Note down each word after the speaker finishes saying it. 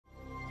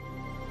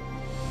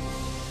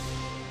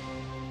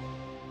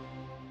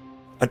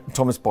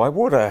Thomas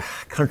Bywater,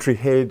 Country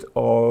Head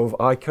of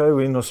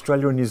AIKO in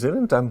Australia and New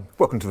Zealand.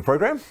 Welcome to the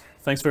program.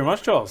 Thanks very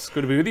much, Giles.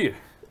 Good to be with you.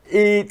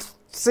 It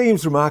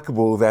seems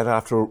remarkable that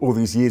after all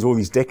these years, all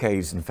these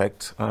decades, in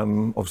fact,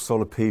 of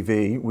solar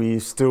PV, we're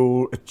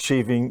still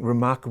achieving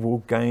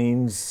remarkable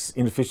gains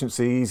in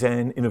efficiencies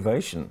and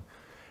innovation.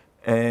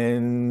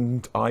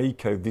 And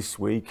AIKO this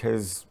week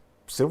has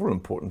several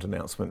important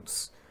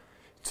announcements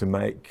to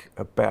make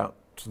about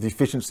the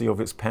efficiency of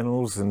its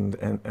panels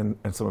and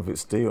some of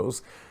its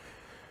deals.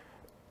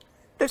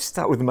 Let's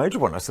start with the major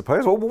one, I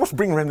suppose. Well, what's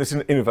bringing around this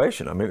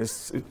innovation? I mean, it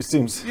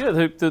seems... Yeah,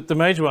 the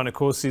major one, of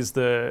course, is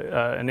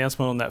the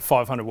announcement on that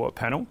 500 watt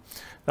panel.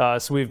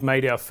 So we've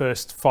made our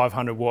first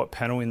 500 watt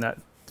panel in that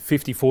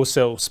 54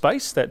 cell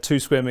space, that 2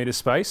 square metre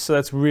space. So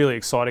that's really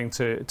exciting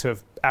to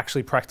have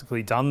actually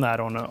practically done that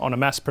on a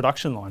mass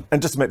production line.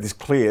 And just to make this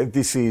clear,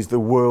 this is the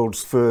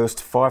world's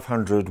first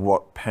 500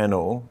 watt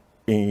panel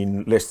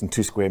in less than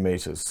 2 square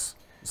metres.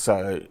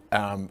 So,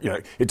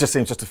 it just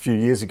seems just a few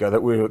years ago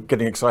that we were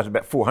getting excited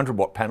about 400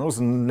 watt panels,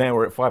 and now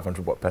we're at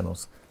 500 watt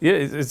panels. Yeah,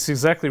 it's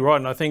exactly right.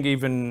 And I think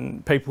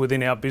even people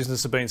within our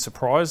business have been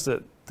surprised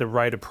at the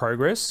rate of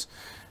progress.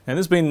 And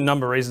there's been a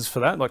number of reasons for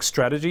that, like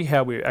strategy,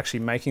 how we're actually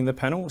making the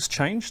panel has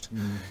changed,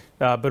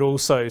 but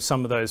also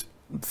some of those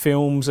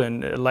films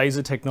and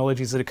laser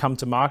technologies that have come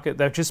to market,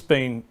 they've just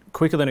been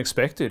quicker than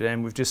expected,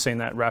 and we've just seen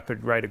that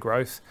rapid rate of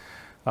growth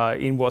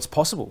in what's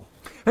possible.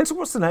 And so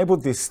what's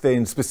enabled this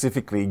then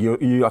specifically?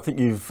 I think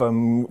you've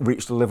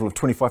reached a level of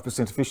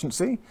 25%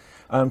 efficiency.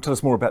 Tell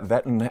us more about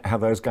that and how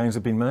those gains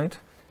have been made.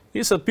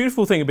 Yes, the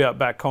beautiful thing about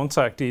back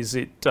contact is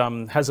it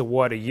has a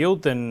wider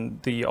yield than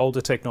the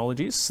older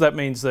technologies. So that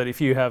means that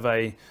if you have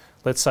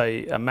let's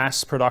say a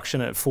mass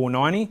production at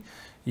 490,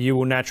 you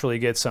will naturally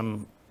get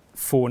some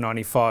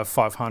 495,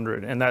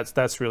 500, and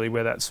that's really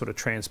where that sort of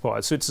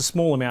transpires. So it's a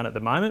small amount at the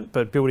moment,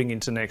 but building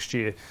into next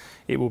year,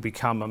 it will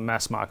become a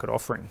mass market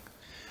offering.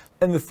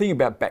 And the thing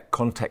about back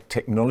contact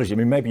technology, I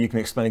mean, maybe you can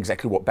explain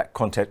exactly what back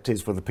contact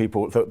is for the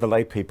people, the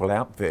lay people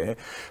out there.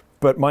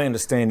 But my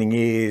understanding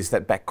is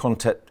that back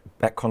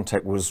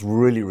contact was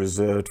really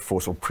reserved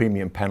for sort of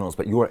premium panels,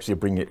 but you're actually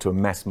bringing it to a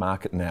mass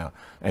market now.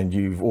 And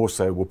you've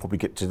also, we'll probably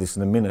get to this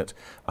in a minute,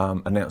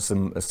 announced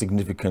a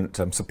significant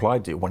supply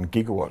deal, 1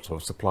 gigawatt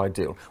of supply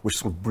deal, which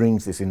sort of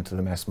brings this into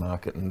the mass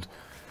market. And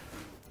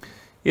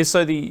yeah,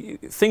 so the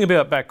thing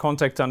about back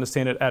contact, to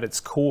understand it at its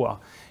core,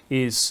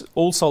 is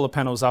all solar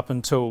panels up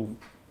until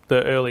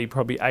the early,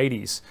 probably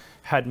 80s,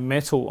 had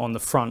metal on the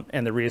front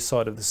and the rear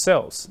side of the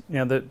cells.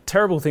 Now, the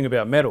terrible thing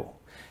about metal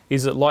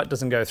is that light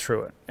doesn't go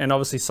through it. And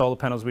obviously solar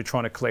panels, we're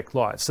trying to collect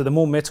light. So the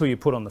more metal you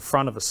put on the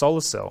front of a solar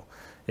cell,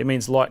 it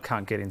means light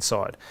can't get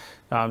inside.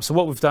 So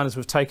what we've done is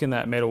we've taken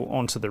that metal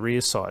onto the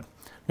rear side.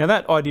 Now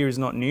that idea is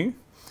not new.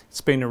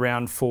 It's been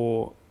around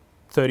for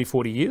 30,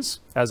 40 years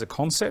as a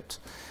concept.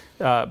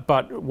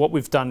 But what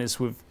we've done is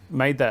we've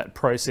made that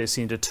process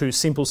into 2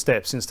 simple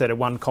steps instead of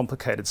 1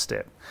 complicated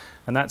step.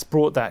 And that's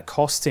brought that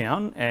cost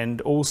down and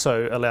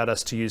also allowed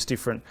us to use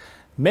different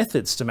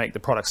methods to make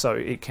the product so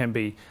it can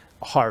be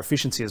higher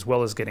efficiency as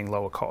well as getting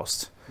lower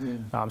cost.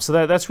 Yeah.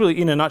 So that's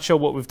really, in a nutshell,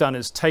 what we've done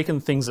is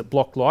taken things that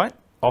block light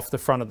off the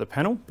front of the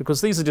panel, because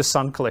these are just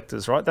sun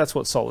collectors, right? That's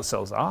what solar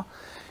cells are.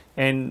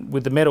 And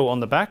with the metal on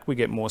the back, we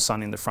get more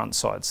sun in the front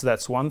side. So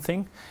that's one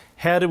thing.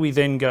 How do we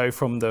then go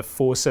from the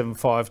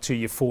 475 to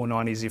your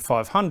 490s, your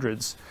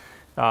 500s?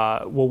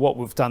 Well, what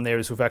we've done there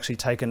is we've actually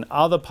taken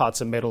other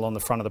parts of metal on the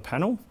front of the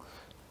panel,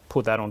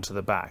 put that onto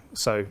the back.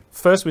 So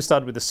first we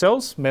started with the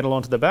cells, metal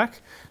onto the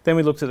back. Then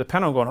we looked at the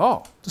panel and gone,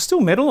 oh, there's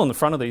still metal on the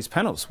front of these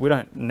panels. We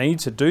don't need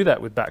to do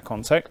that with back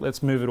contact.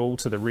 Let's move it all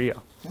to the rear.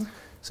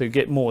 So you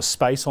get more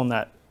space on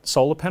that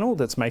solar panel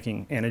that's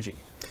making energy.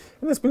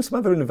 And there's been some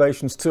other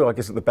innovations too, I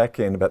guess, at the back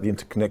end about the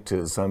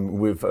interconnectors.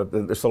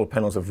 The solar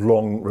panels have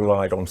long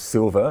relied on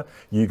silver.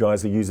 You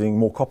guys are using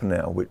more copper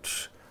now,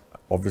 which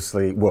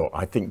obviously, well,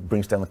 I think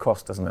brings down the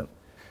cost, doesn't it?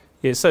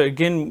 Yeah, so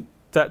again,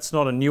 that's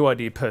not a new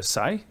idea per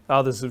se.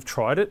 Others have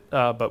tried it,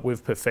 but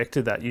we've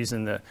perfected that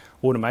using the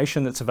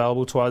automation that's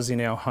available to us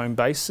in our home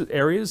base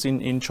areas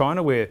in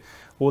China, where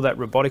all that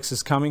robotics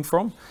is coming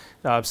from.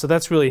 So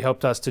that's really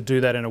helped us to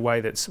do that in a way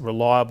that's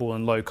reliable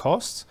and low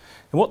cost.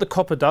 And what the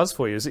copper does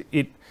for you is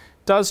it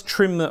does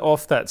trim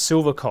off that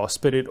silver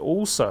cost, but it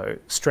also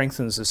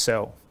strengthens the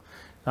cell.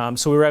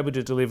 So we're able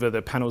to deliver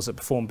the panels that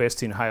perform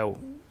best in hail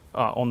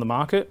on the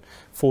market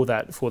for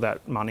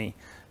that money.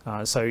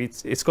 So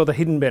it's got the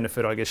hidden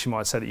benefit, I guess you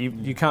might say, that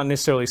you can't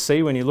necessarily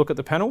see when you look at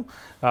the panel,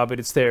 but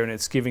it's there and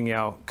it's giving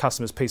our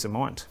customers peace of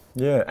mind.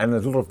 Yeah, and a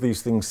lot of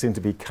these things seem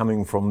to be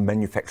coming from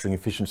manufacturing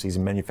efficiencies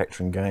and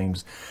manufacturing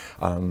gains,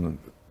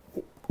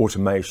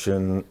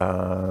 automation.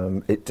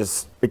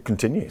 It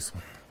continues.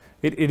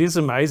 It is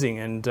amazing,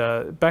 and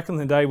back in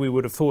the day we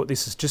would have thought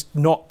this is just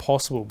not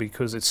possible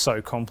because it's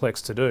so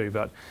complex to do,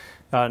 but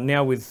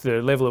now with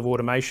the level of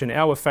automation,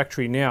 our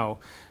factory now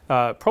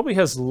probably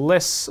has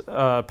less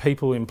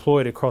people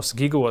employed across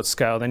gigawatt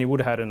scale than you would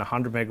have had in a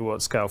 100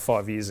 megawatt scale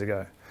 5 years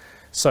ago.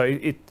 So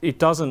it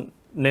doesn't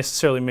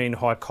necessarily mean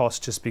high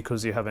cost just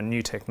because you have a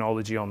new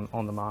technology on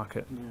the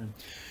market.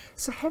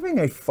 So having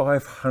a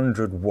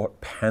 500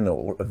 watt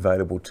panel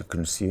available to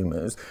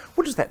consumers,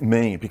 what does that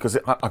mean? Because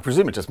I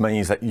presume it just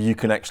means that you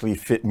can actually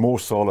fit more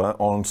solar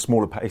on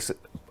smaller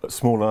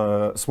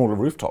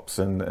rooftops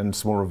and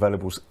smaller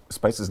available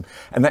spaces.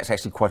 And that's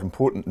actually quite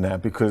important now,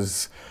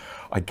 because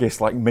I guess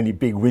like many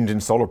big wind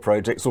and solar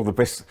projects, all the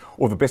best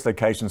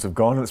locations have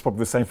gone, and it's probably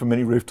the same for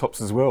many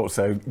rooftops as well.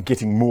 So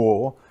getting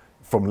more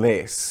from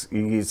less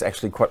is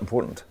actually quite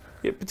important.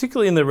 Yeah,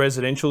 particularly in the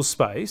residential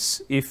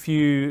space, if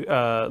you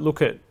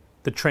look at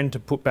the trend to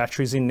put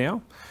batteries in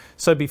now.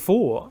 So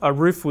before, a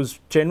roof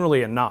was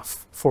generally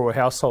enough for a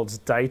household's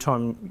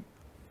daytime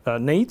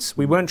needs.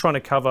 We weren't trying to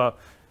cover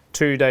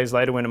 2 days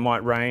later when it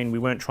might rain. We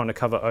weren't trying to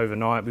cover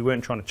overnight. We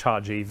weren't trying to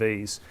charge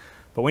EVs.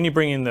 But when you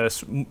bring in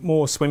the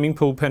more swimming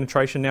pool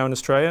penetration now in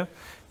Australia,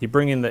 you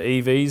bring in the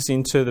EVs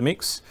into the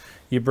mix,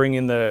 you bring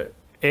in the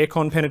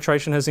aircon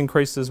penetration has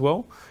increased as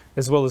well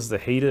as the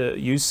heater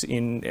use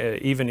in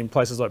even in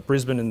places like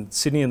Brisbane and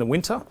Sydney in the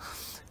winter.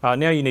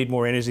 Now you need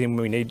more energy than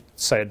we need,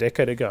 say, a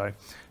decade ago.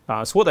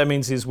 So what that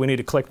means is we need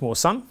to collect more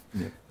sun,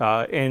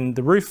 and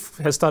the roof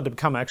has started to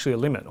become actually a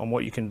limit on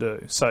what you can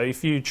do. So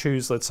if you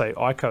choose, let's say,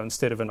 AIKO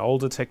instead of an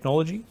older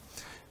technology,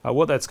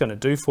 what that's going to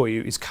do for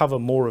you is cover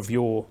more of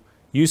your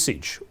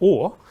usage,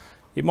 or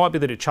it might be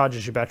that it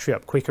charges your battery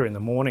up quicker in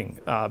the morning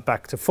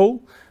back to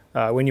full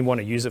when you want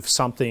to use it for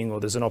something, or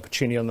there's an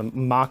opportunity on the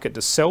market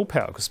to sell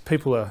power, because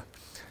people are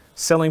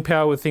selling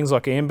power with things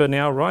like Amber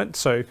now, right?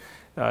 So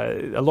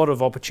a lot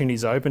of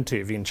opportunities are open to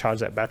you if you can charge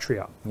that battery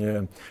up. Yeah, I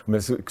mean,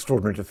 it's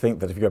extraordinary to think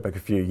that if you go back a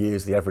few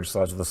years, the average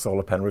size of the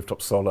solar panel,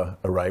 rooftop solar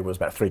array was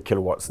about 3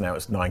 kilowatts. Now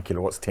it's 9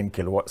 kilowatts, 10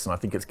 kilowatts, and I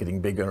think it's getting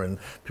bigger, and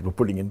people are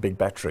putting in big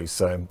batteries.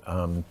 So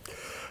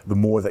the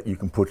more that you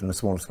can put in a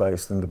smaller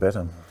space, then the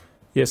better.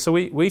 Yeah, so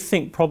we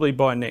think probably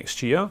by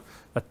next year,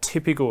 a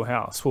typical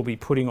house will be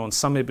putting on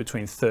somewhere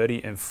between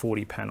 30 and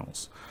 40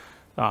 panels,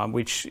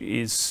 which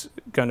is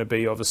going to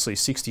be obviously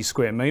 60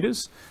 square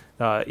metres.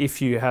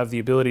 If you have the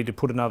ability to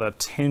put another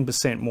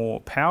 10%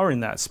 more power in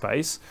that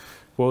space,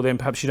 well then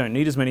perhaps you don't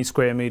need as many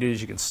square metres,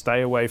 you can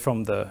stay away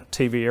from the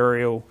TV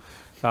aerial,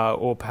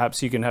 or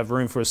perhaps you can have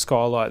room for a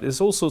skylight.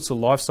 There's all sorts of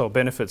lifestyle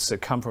benefits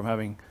that come from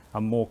having a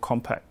more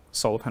compact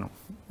solar panel.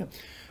 Yeah.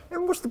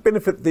 And what's the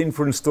benefit then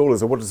for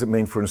installers, or what does it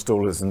mean for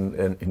installers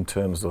in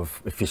terms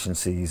of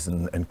efficiencies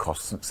and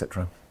costs,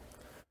 etc.?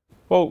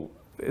 Well,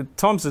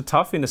 times are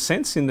tough in a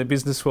sense in the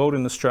business world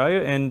in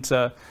Australia, and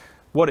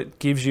what it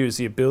gives you is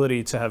the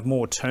ability to have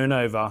more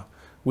turnover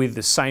with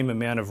the same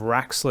amount of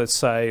racks, let's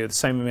say, or the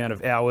same amount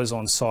of hours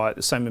on site,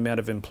 the same amount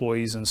of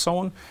employees and so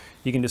on.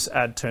 You can just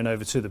add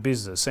turnover to the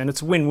business, and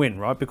it's a win-win,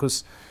 right?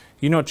 Because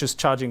you're not just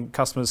charging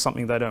customers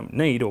something they don't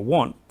need or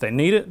want. They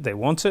need it, they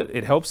want it,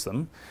 it helps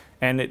them,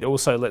 and it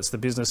also lets the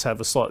business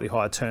have a slightly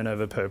higher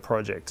turnover per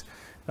project.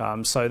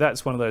 So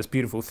that's one of those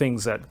beautiful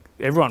things that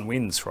everyone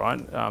wins, right?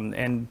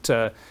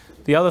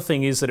 The other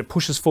thing is that it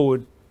pushes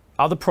forward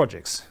other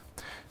projects.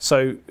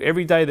 So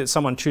every day that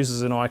someone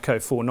chooses an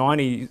AIKO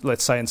 490,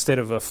 let's say, instead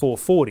of a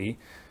 440,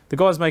 the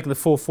guys making the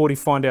 440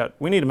 find out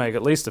we need to make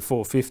at least a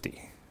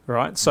 450,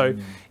 right? So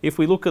if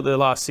we look at the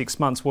last 6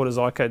 months, what has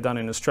AIKO done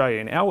in Australia,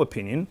 in our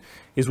opinion,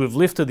 is we've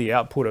lifted the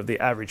output of the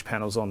average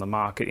panels on the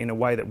market in a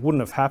way that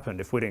wouldn't have happened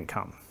if we didn't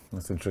come.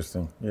 That's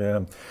interesting,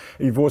 yeah.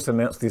 You've also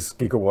announced this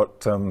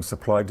gigawatt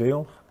supply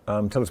deal.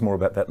 Tell us more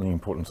about that and the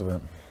importance of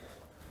that.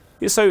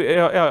 Yeah, so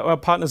our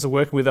partners are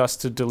working with us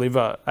to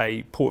deliver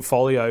a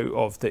portfolio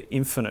of the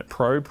Infinite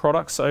Pro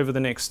products over the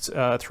next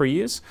 3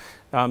 years.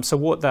 So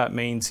what that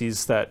means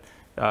is that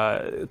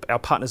our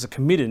partners are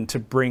committed to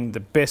bring the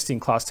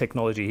best-in-class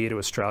technology here to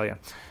Australia.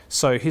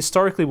 So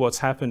historically what's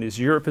happened is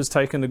Europe has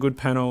taken the good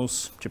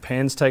panels,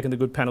 Japan's taken the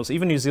good panels,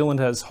 even New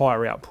Zealand has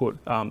higher output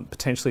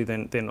potentially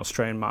than the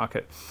Australian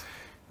market.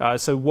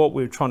 So what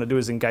we're trying to do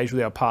is engage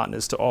with our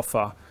partners to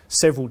offer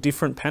several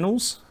different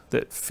panels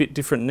that fit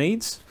different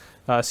needs.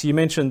 So you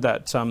mentioned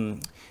that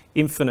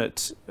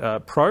Infinite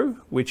Pro,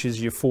 which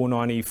is your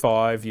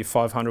 495, your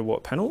 500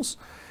 watt panels.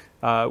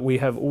 We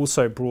have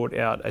also brought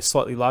out a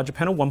slightly larger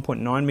panel,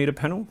 1.9 metre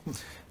panel,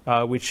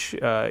 which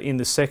in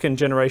the second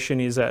generation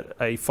is at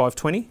a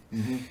 520.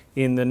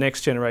 In the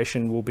next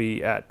generation will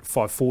be at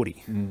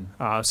 540.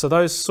 So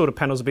those sort of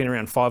panels have been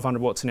around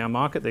 500 watts in our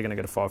market, they're going to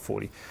go to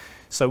 540.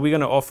 So we're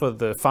going to offer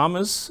the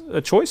farmers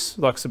a choice,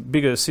 like some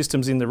bigger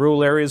systems in the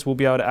rural areas will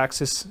be able to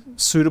access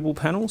suitable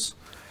panels,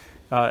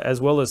 as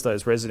well as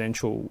those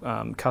residential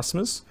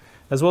customers,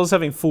 as well as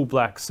having full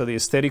black, so the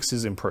aesthetics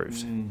is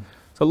improved.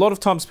 So a lot of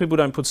times people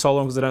don't put solar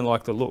on because they don't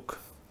like the look.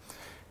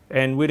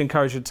 And we'd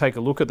encourage you to take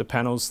a look at the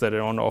panels that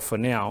are on offer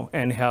now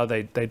and how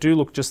they do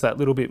look just that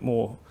little bit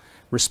more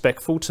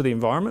respectful to the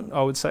environment,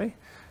 I would say,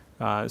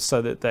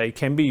 so that they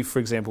can be, for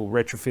example,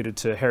 retrofitted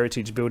to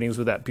heritage buildings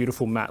with that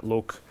beautiful matte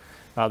look.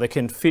 They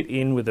can fit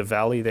in with the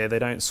valley there. They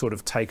don't sort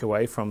of take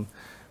away from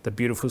the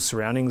beautiful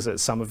surroundings that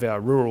some of our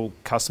rural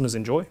customers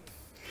enjoy.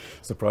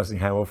 Surprising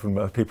how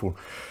often people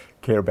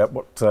care about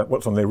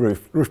what's on their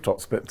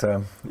rooftops, but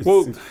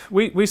well,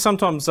 we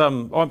sometimes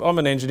I'm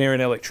an engineer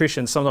and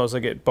electrician. Sometimes I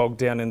get bogged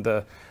down in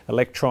the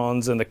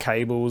electrons and the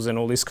cables and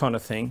all this kind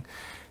of thing.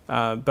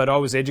 But I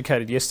was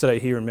educated yesterday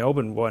here in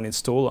Melbourne by an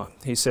installer.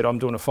 He said, I'm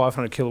doing a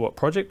 500 kilowatt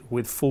project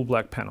with full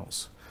black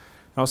panels.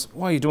 And I was,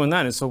 why are you doing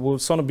that? And so, well,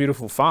 it's on a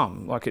beautiful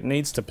farm. Like, it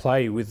needs to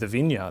play with the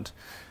vineyard.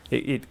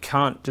 It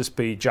can't just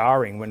be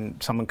jarring when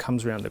someone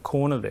comes around the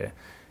corner there.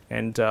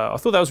 And I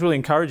thought that was really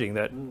encouraging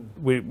that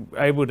we're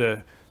able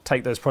to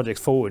take those projects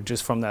forward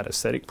just from that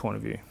aesthetic point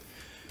of view.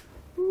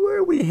 Where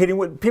are we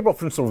heading? People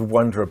often sort of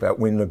wonder about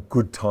when a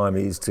good time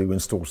is to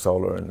install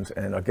solar,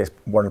 and I guess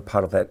one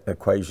part of that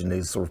equation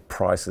is sort of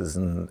prices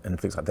and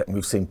things like that. And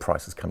we've seen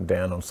prices come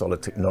down on solar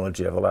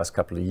technology over the last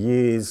couple of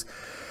years.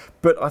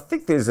 But I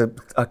think there's a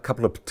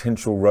couple of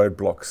potential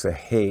roadblocks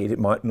ahead. It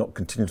might not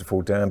continue to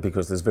fall down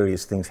because there's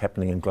various things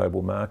happening in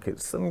global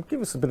markets.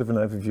 Give us a bit of an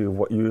overview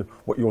of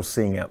what you're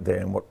seeing out there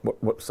and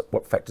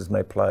what factors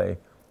may play.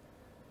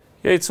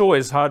 Yeah, it's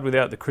always hard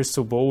without the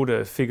crystal ball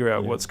to figure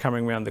out what's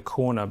coming around the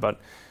corner, but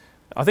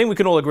I think we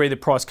can all agree the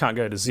price can't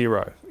go to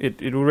zero.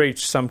 It will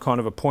reach some kind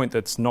of a point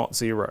that's not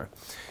zero.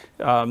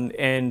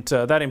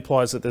 That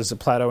implies that there's a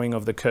plateauing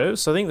of the curve.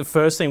 So I think the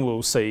first thing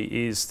we'll see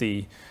is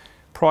the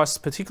price,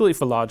 particularly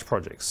for large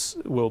projects,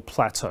 will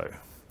plateau.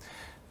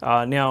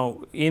 Now,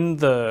 in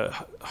the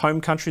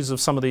home countries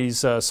of some of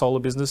these solar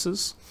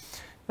businesses,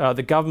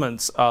 the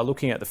governments are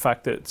looking at the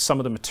fact that some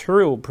of the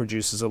material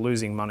producers are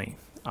losing money.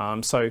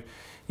 So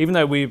even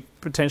though we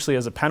potentially,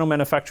 as a panel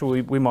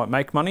manufacturer, we might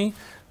make money,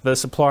 the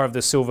supplier of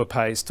the silver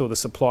paste or the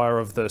supplier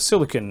of the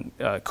silicon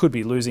could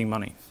be losing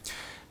money.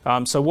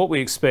 So what we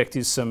expect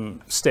is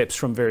some steps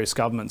from various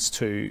governments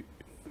to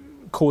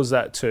cause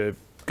that to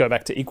go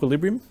back to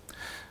equilibrium.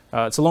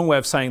 It's a long way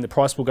of saying the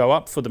price will go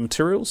up for the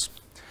materials.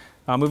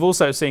 We've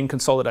also seen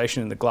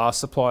consolidation in the glass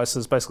supply. So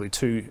there's basically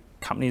two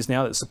companies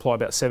now that supply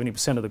about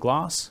 70% of the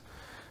glass.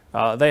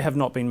 They have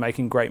not been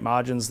making great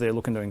margins. They're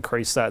looking to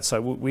increase that. So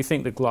we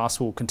think the glass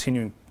will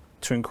continue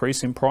to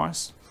increase in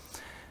price.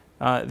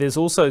 There's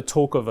also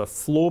talk of a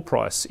floor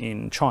price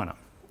in China,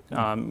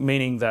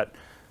 meaning that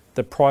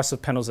the price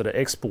of panels that are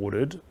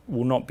exported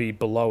will not be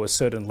below a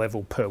certain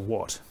level per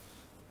watt.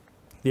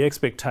 The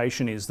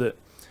expectation is that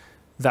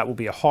that will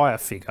be a higher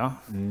figure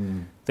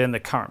than the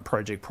current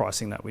project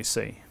pricing that we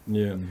see.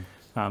 Yeah.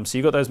 So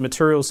you've got those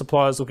material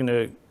suppliers looking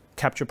to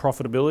capture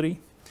profitability.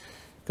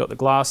 Got the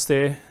glass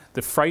there.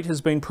 The freight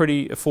has been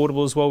pretty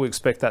affordable as well. We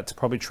expect that to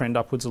probably trend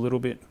upwards a little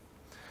bit.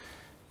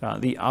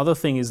 The other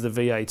thing is the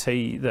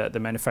VAT that the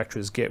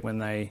manufacturers get when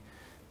they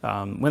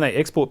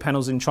export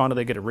panels in China.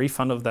 They get a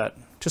refund of that.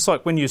 Just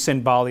like when you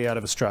send barley out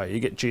of Australia, you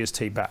get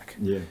GST back.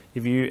 Yeah.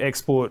 If you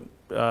export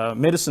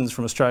medicines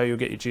from Australia, you'll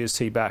get your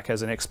GST back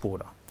as an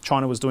exporter.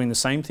 China was doing the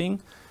same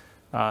thing.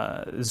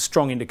 There's a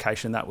strong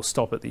indication that will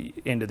stop at the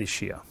end of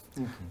this year.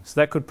 So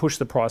that could push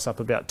the price up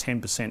about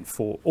 10%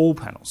 for all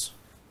panels.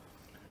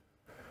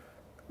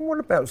 What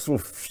about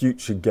sort of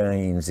future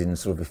gains in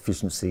sort of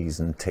efficiencies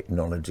and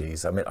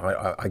technologies? I mean,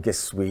 I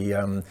guess we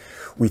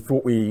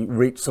thought we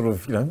reached sort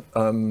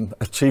of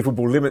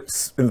achievable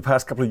limits in the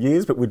past couple of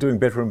years, but we're doing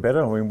better and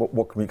better. I mean,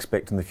 what can we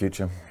expect in the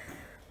future?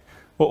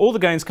 Well, all the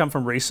gains come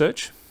from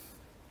research.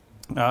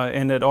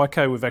 And at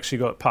AIKO, we've actually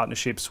got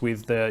partnerships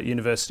with the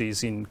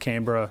universities in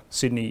Canberra,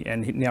 Sydney,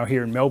 and now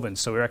here in Melbourne.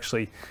 So we're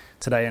actually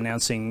today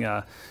announcing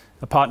a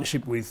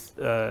partnership with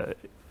a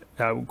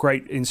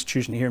great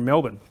institution here in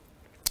Melbourne.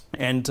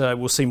 And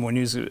we'll see more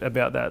news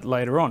about that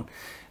later on.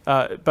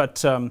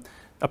 But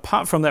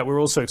apart from that,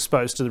 we're also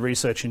exposed to the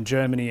research in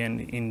Germany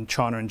and in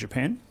China and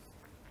Japan.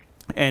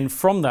 And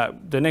from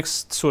that, the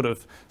next sort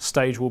of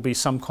stage will be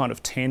some kind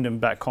of tandem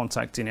back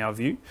contact in our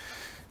view.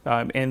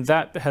 And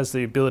that has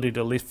the ability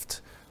to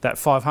lift that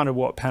 500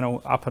 watt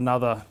panel up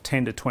another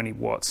 10 to 20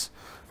 watts.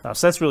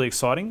 So that's really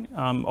exciting.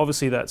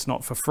 Obviously that's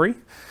not for free.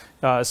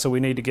 So we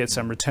need to get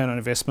some return on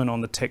investment on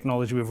the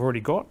technology we've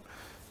already got.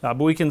 But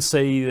we can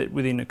see that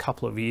within a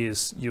couple of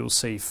years, you'll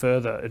see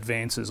further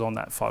advances on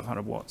that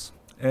 500 watts.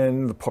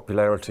 And the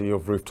popularity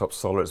of rooftop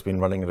solar has been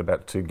running at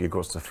about 2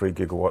 gigawatts to 3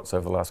 gigawatts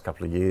over the last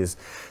couple of years.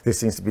 There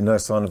seems to be no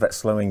sign of that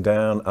slowing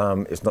down.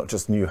 It's not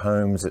just new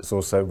homes, it's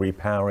also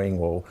repowering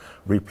or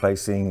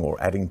replacing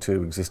or adding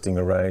to existing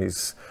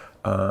arrays.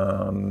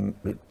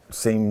 It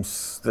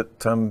seems that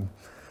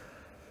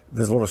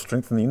there's a lot of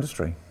strength in the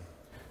industry.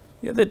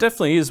 Yeah, there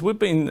definitely is. We've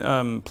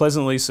been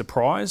pleasantly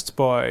surprised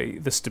by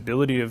the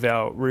stability of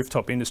our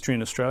rooftop industry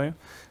in Australia.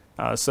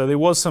 So there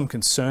was some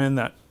concern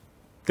that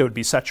there would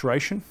be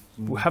saturation.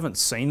 We haven't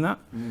seen that.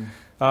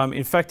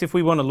 In fact, if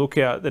we want to look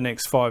out the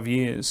next 5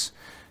 years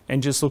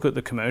and just look at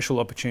the commercial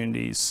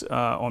opportunities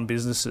on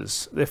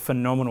businesses, they're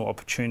phenomenal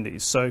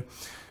opportunities. So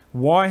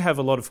why have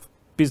a lot of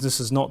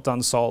businesses not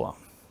done solar?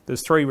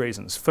 There's 3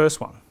 reasons. First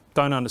one,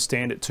 don't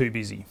understand it, too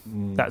busy.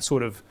 That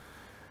sort of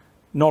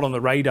not on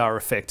the radar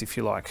effect, if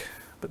you like.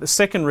 But the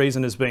second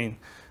reason has been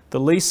the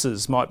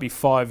leases might be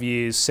 5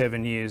 years,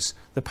 7 years.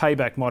 The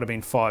payback might have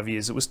been 5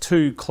 years. It was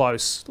too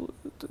close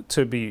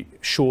to be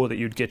sure that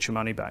you'd get your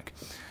money back.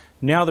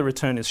 Now the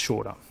return is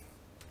shorter.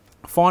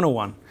 Final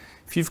one,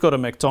 if you've got a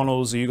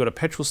McDonald's or you've got a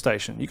petrol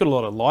station, you've got a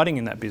lot of lighting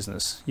in that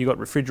business. You've got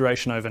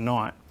refrigeration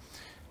overnight.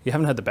 You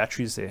haven't had the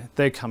batteries there.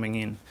 They're coming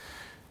in.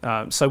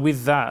 So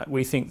with that,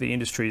 we think the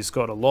industry's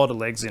got a lot of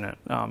legs in it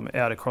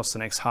out across the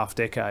next half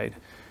decade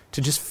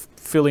to just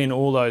fill in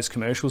all those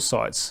commercial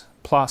sites,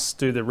 plus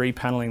do the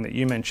repaneling that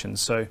you mentioned.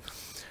 So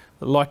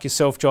like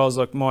yourself, Giles,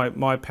 like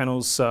my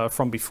panels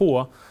from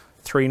before,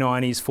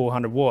 390s,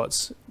 400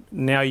 watts.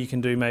 Now you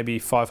can do maybe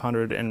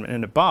 500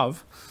 and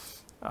above.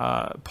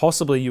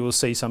 Possibly you will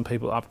see some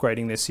people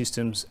upgrading their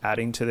systems,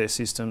 adding to their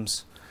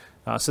systems.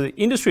 So the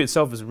industry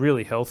itself is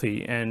really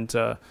healthy, and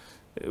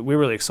we're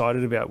really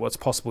excited about what's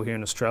possible here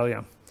in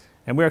Australia.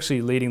 And we're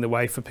actually leading the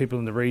way for people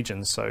in the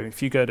region. So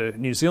if you go to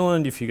New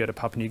Zealand, if you go to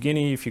Papua New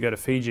Guinea, if you go to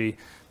Fiji,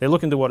 they're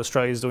looking to what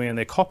Australia's doing and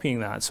they're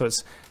copying that. So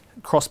it's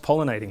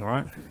cross-pollinating,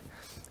 right?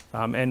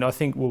 And I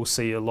think we'll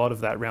see a lot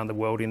of that around the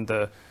world in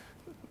the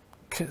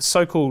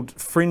so-called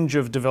fringe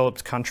of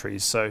developed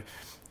countries. So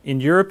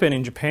in Europe and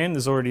in Japan,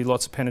 there's already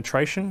lots of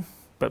penetration,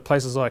 but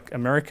places like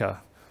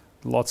America,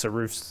 lots of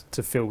roofs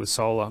to fill with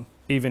solar.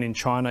 Even in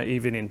China,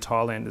 even in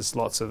Thailand, there's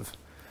lots of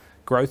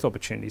growth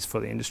opportunities for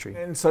the industry.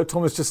 And so,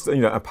 Thomas, just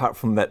apart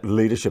from that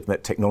leadership,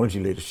 that technology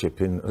leadership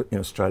in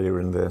Australia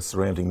and the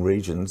surrounding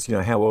regions,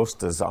 how else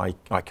does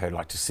AIKO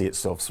like to see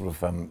itself sort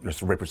of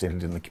just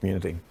represented in the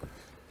community?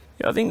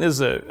 Yeah, I think there's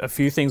a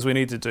few things we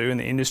need to do in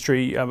the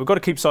industry. We've got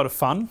to keep sort of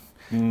fun.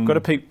 We've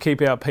got to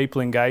keep our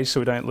people engaged so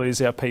we don't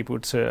lose our people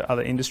to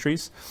other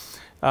industries.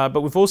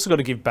 But we've also got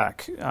to give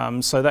back.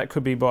 So that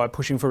could be by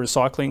pushing for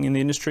recycling in the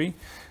industry.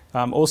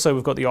 Also,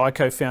 we've got the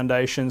AIKO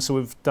Foundation, so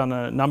we've done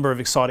a number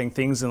of exciting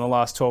things in the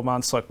last 12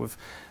 months, like we've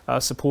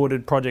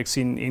supported projects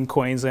in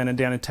Queensland and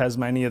down in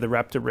Tasmania, the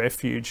Raptor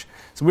Refuge.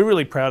 So we're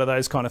really proud of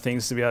those kind of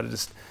things, to be able to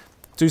just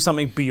do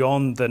something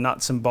beyond the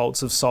nuts and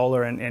bolts of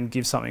solar and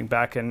give something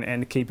back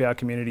and keep our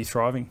community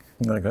thriving.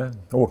 Okay.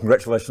 Well,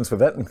 congratulations for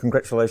that, and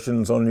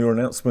congratulations on your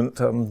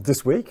announcement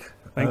this week.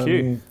 Thank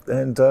you.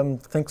 And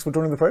thanks for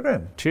joining the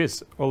program.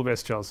 Cheers. All the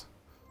best, Charles.